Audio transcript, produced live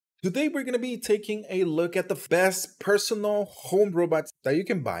Today, we're going to be taking a look at the best personal home robots that you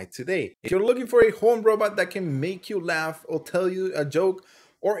can buy today. If you're looking for a home robot that can make you laugh or tell you a joke,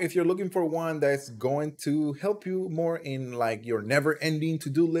 or if you're looking for one that's going to help you more in like your never-ending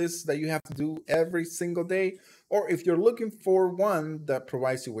to-do list that you have to do every single day, or if you're looking for one that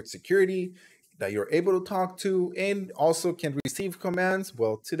provides you with security, that you're able to talk to and also can receive commands.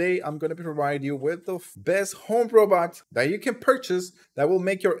 Well, today I'm going to provide you with the best home robot that you can purchase that will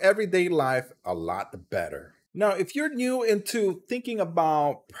make your everyday life a lot better. Now, if you're new into thinking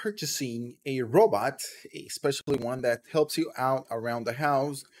about purchasing a robot, especially one that helps you out around the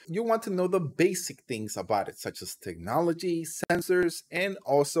house, you want to know the basic things about it, such as technology, sensors, and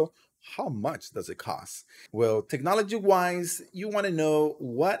also how much does it cost? Well, technology wise, you want to know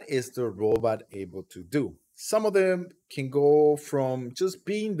what is the robot able to do. Some of them can go from just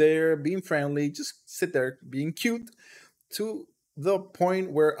being there, being friendly, just sit there, being cute, to the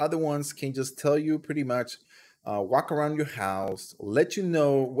point where other ones can just tell you pretty much, walk around your house, let you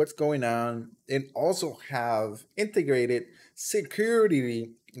know what's going on, and also have integrated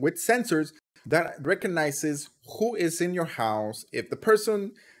security with sensors that recognizes who is in your house. If the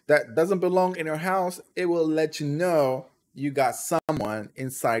person that doesn't belong in your house, it will let you know you got someone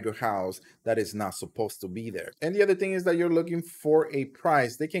inside your house that is not supposed to be there. And the other thing is that you're looking for a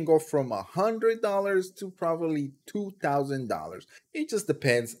price. They can go from $100 to probably $2,000. It just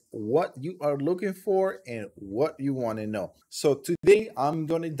depends what you are looking for and what you want to know. So today I'm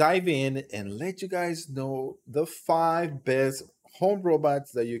going to dive in and let you guys know the 5 best home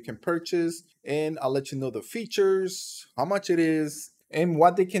robots that you can purchase, and I'll let you know the features, how much it is, and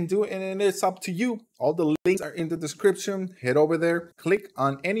what they can do, and then it's up to you. All the links are in the description. Head over there, click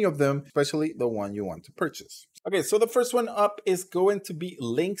on any of them, especially the one you want to purchase. Okay, so the first one up is going to be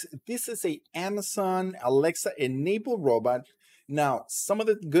Lynx. This is a Amazon Alexa enabled robot. Now, some of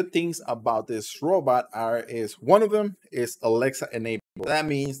the good things about this robot is one of them is Alexa enabled. That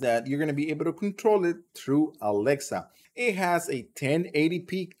means that you're going to be able to control it through Alexa. It has a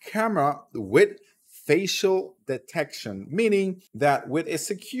 1080p camera with facial detection, meaning that with its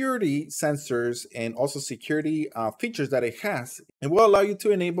security sensors and also security features that it has, it will allow you to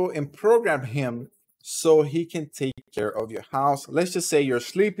enable and program him so he can take care of your house. Let's just say you're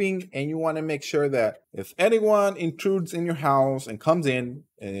sleeping and you want to make sure that if anyone intrudes in your house and comes in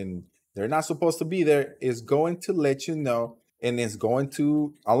and they're not supposed to be there, it's going to let you know, and it's going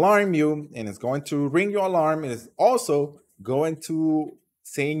to alarm you, and it's going to ring your alarm, and it's also going to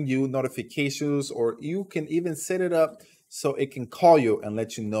send you notifications, or you can even set it up so it can call you and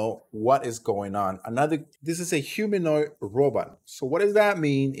let you know what is going on. This is a humanoid robot. So what does that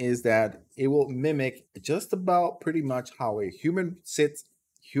mean is that it will mimic just about pretty much how a human sits,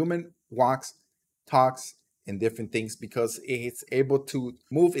 human walks, talks, and different things, because it's able to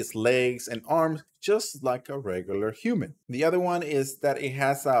move its legs and arms just like a regular human. The other one is that it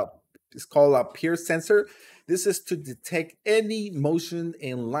has it's called a peer sensor. This is to detect any motion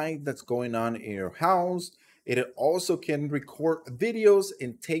and light that's going on in your house. It also can record videos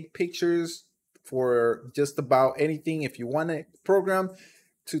and take pictures for just about anything. If you want a program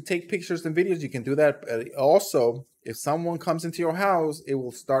to take pictures and videos, you can do that. Also, if someone comes into your house, it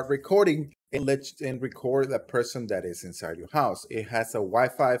will start recording and record the person that is inside your house. It has a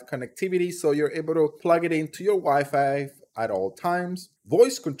Wi-Fi connectivity, so you're able to plug it into your Wi-Fi at all times.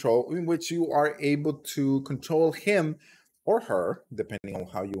 Voice control, in which you are able to control him or her, depending on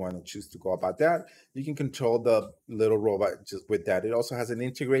how you want to choose to go about that. You can control the little robot just with that. It also has an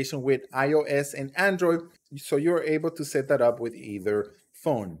integration with iOS and Android, so you're able to set that up with either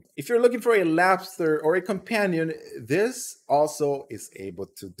phone. If you're looking for a lapster or a companion, this also is able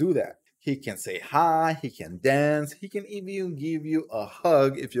to do that. He can say hi, he can dance, he can even give you a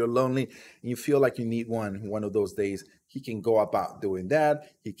hug if you're lonely and you feel like you need one of those days. He can go about doing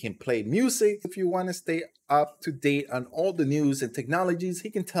that. He can play music. If you want to stay up to date on all the news and technologies, he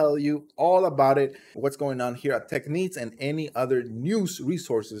can tell you all about it, what's going on here at techneedz and any other news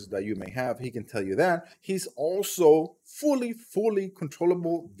resources that you may have. He can tell you that. He's also fully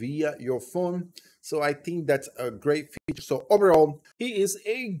controllable via your phone. So I think that's a great feature. So overall, he is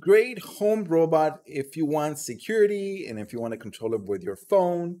a great home robot if you want security and if you want to control it with your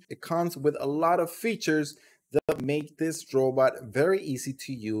phone. It comes with a lot of features that make this robot very easy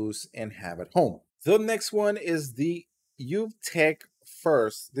to use and have at home. The next one is the UTech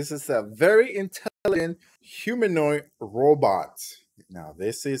First. This is a very intelligent humanoid robot. Now,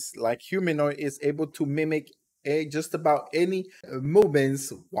 this is like humanoid is able to mimic just about any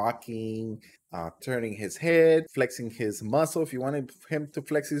movements, walking, turning his head, flexing his muscle. If you wanted him to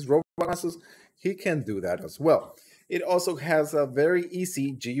flex his robot muscles, he can do that as well. It also has a very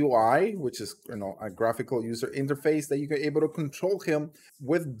easy GUI, which is a graphical user interface that you can able to control him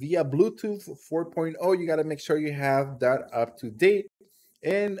with via Bluetooth 4.0. You got to make sure you have that up to date.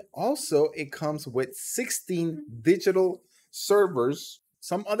 And also it comes with 16 digital servers.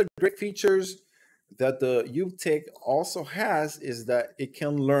 Some other great features that the UTech also has is that it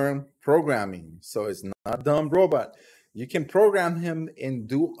can learn programming. So it's not a dumb robot. You can program him and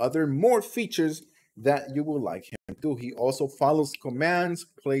do other more features that you would like him to do. He also follows commands,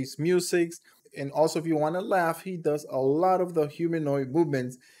 plays music, and also if you want to laugh, he does a lot of the humanoid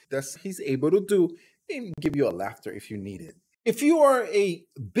movements that he's able to do and give you a laughter if you need it. If you are a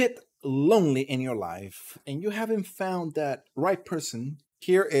bit lonely in your life and you haven't found that right person,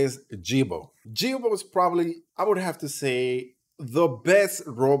 here is Gebo. Gebo is probably, I would have to say, the best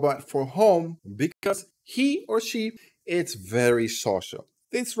robot for home because he or she is very social.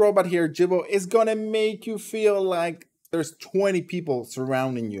 This robot here, Gebo, is gonna make you feel like there's 20 people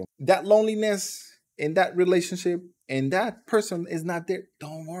surrounding you. That loneliness in that relationship and that person is not there,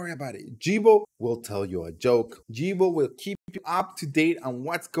 don't worry about it. Gebo will tell you a joke. Gebo will keep you up to date on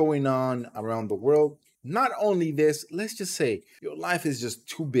what's going on around the world. Not only this, let's just say your life is just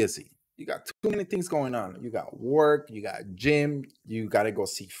too busy. You got too many things going on. You got work, you got gym, you got to go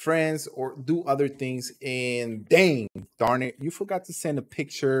see friends or do other things. And dang, darn it, you forgot to send a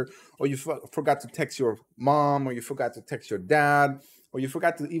picture, or you forgot to text your mom, or you forgot to text your dad, or you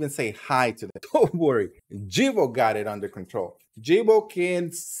forgot to even say hi to them. Don't worry, Gebo got it under control. Gebo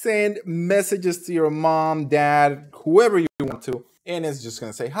can send messages to your mom, dad, whoever you want to, and it's just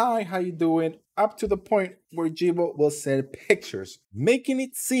gonna say hi, how you doing, up to the point where Gebo will send pictures, making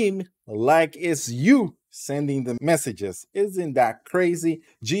it seem like it's you sending the messages. Isn't that crazy?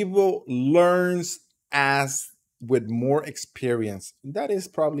 Gebo learns as with more experience. That is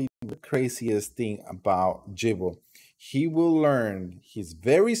probably the craziest thing about Gebo. He will learn. He's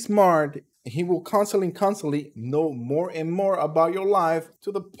very smart. He will constantly know more and more about your life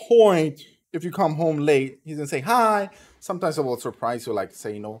to the point if you come home late, he's gonna say hi. Sometimes I will surprise you, like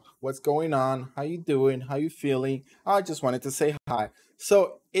say, what's going on? How you doing? How you feeling? I just wanted to say hi.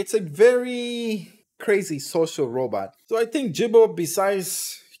 So it's a very crazy social robot. So I think Gebo,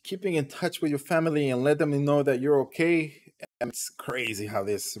 besides keeping in touch with your family and let them know that you're okay, it's crazy how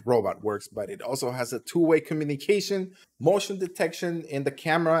this robot works, but it also has a two-way communication, motion detection, and the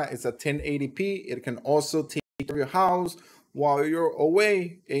camera is a 1080p. It can also take care of your house while you're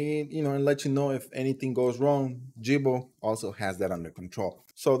away and let you know if anything goes wrong. Gebo also has that under control.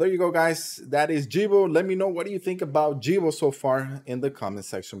 So there you go, guys. That is Gebo. Let me know, what do you think about Gebo so far in the comment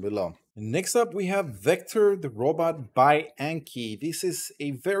section below. Next up, we have Vector the Robot by Anki. This is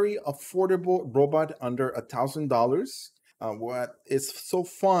a very affordable robot under $1,000. What is so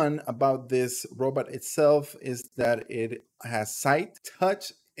fun about this robot itself is that it has sight,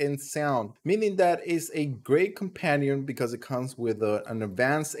 touch, and sound, meaning that it's a great companion because it comes with an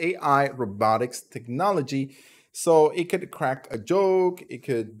advanced AI robotics technology. So it could crack a joke, it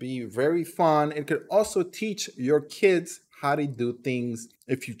could be very fun, it could also teach your kids how to do things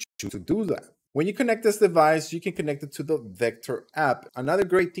if you choose to do that. When you connect this device, you can connect it to the Vector app. Another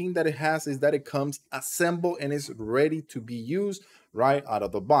great thing that it has is that it comes assembled and is ready to be used right out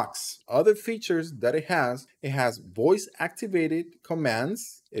of the box. Other features that it has voice activated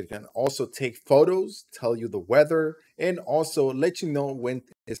commands. It can also take photos, tell you the weather, and also let you know when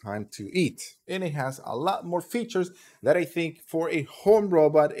it's time to eat. And it has a lot more features that I think for a home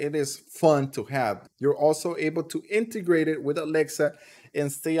robot, it is fun to have. You're also able to integrate it with Alexa and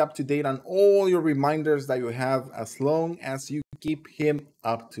stay up to date on all your reminders that you have as long as you keep him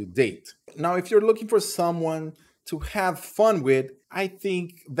up to date. Now, if you're looking for someone to have fun with, I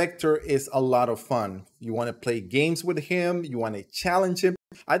think Vector is a lot of fun. You want to play games with him, you want to challenge him.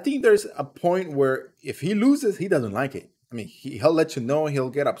 I think there's a point where if he loses, he doesn't like it. I mean, he'll let you know, he'll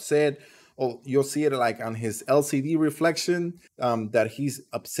get upset. Oh, you'll see it like on his LCD reflection that he's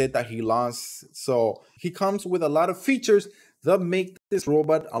upset that he lost. So he comes with a lot of features that make this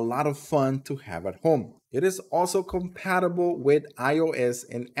robot a lot of fun to have at home. It is also compatible with iOS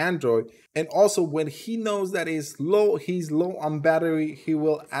and Android. And also when he knows that he's low on battery, he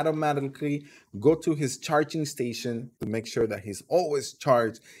will automatically go to his charging station to make sure that he's always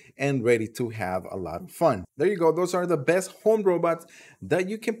charged and ready to have a lot of fun. There you go. Those are the best home robots that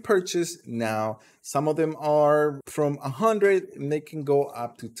you can purchase now. Some of them are from $100 and they can go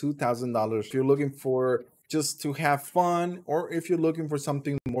up to $2,000 if you're looking for just to have fun, or if you're looking for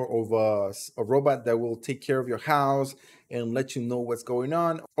something more of a robot that will take care of your house and let you know what's going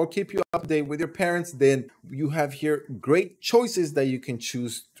on or keep you up to date with your parents, then you have here great choices that you can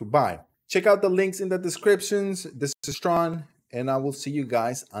choose to buy. Check out the links in the descriptions. This is Tron, and I will see you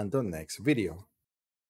guys on the next video.